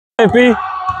P?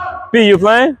 P, you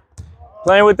playing?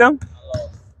 Playing with them?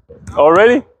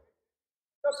 Already?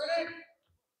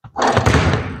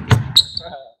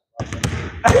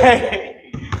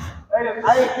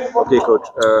 Okay, coach.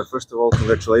 First of all,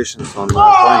 congratulations on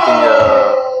appointing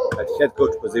at head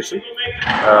coach position.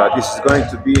 This is going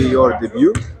to be your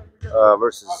debut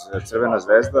versus Crvena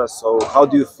Zvezda. So, how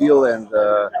do you feel and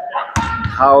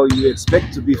how you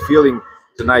expect to be feeling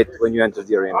tonight when you enter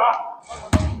the arena?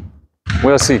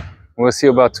 We'll see. We'll see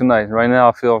about tonight. Right now,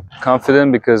 I feel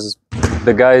confident because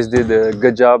the guys did a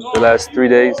good job the last 3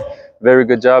 days. Very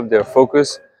good job. They're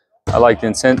focused. I like the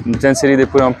intensity they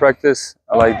put on practice.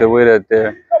 I like the way that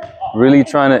they're really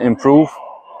trying to improve.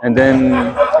 And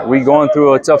then we going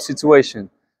through a tough situation.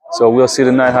 So we'll see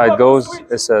tonight how it goes.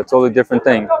 It's a totally different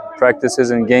thing.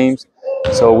 Practices and games.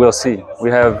 So we'll see.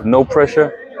 We have no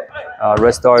pressure.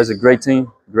 Red Star is a great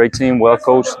team, well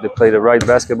coached. They play the right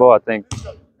basketball. I think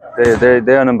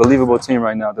they're an unbelievable team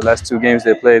right now. The last 2 games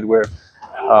they played were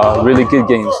really good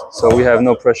games. So we have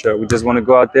no pressure. We just want to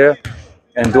go out there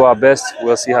and do our best.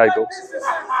 We'll see how it goes.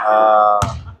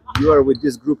 You are with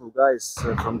this group of guys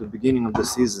from the beginning of the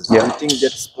season. Yeah. Do you think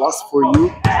that's plus for you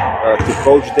to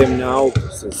coach them now,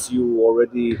 since you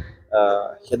already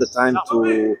had the time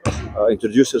to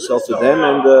introduce yourself to them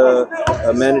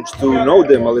and manage to know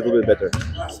them a little bit better?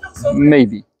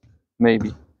 Maybe.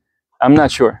 I'm not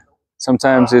sure.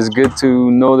 Sometimes it's good to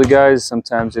know the guys.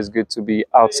 Sometimes it's good to be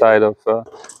outside of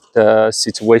the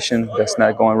situation that's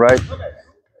not going right.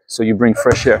 So you bring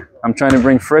fresh air. I'm trying to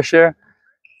bring fresh air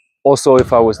also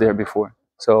if I was there before.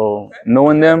 So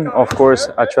knowing them, of course,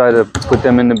 I try to put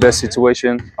them in the best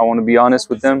situation. I want to be honest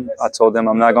with them. I told them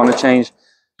I'm not going to change.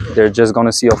 They're just going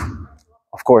to see,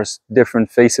 of course,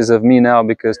 different faces of me now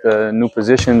because the new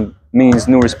position means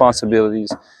new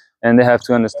responsibilities. And they have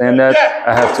to understand that.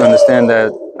 I have to understand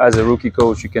that as a rookie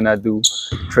coach, you cannot do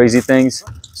crazy things.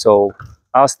 So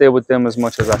I'll stay with them as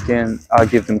much as I can. I'll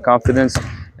give them confidence.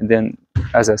 And then,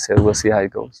 as I said, we'll see how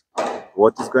it goes.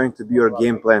 What is going to be your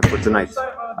game plan for tonight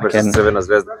versus Crvena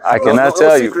Zvezda? I cannot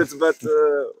tell you. No secrets, but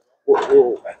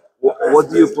what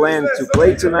do you plan to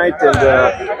play tonight, and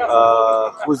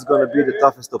who's going to be the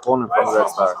toughest opponent from Red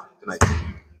Star tonight?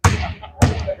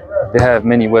 They have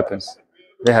many weapons.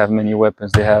 They have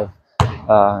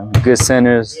good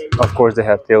centers. Of course, they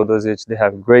have d.o.o. They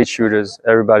have great shooters.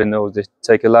 Everybody knows they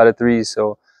take a lot of threes.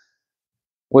 So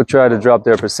we'll try to drop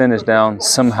their percentage down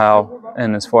somehow.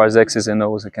 And as far as X's and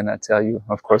O's, I cannot tell you,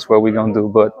 of course, what we're going to do.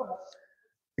 But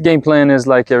the game plan is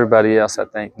like everybody else, I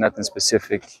think. Nothing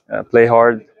specific. Play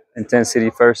hard, intensity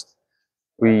first.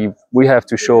 We have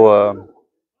to show a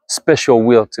special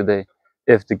will today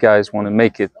if the guys want to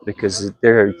make it, because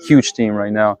they're a huge team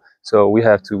right now. So we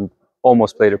have to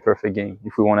almost play the perfect game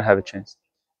if we want to have a chance.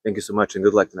 Thank you so much and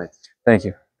good luck tonight. Thank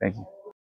you.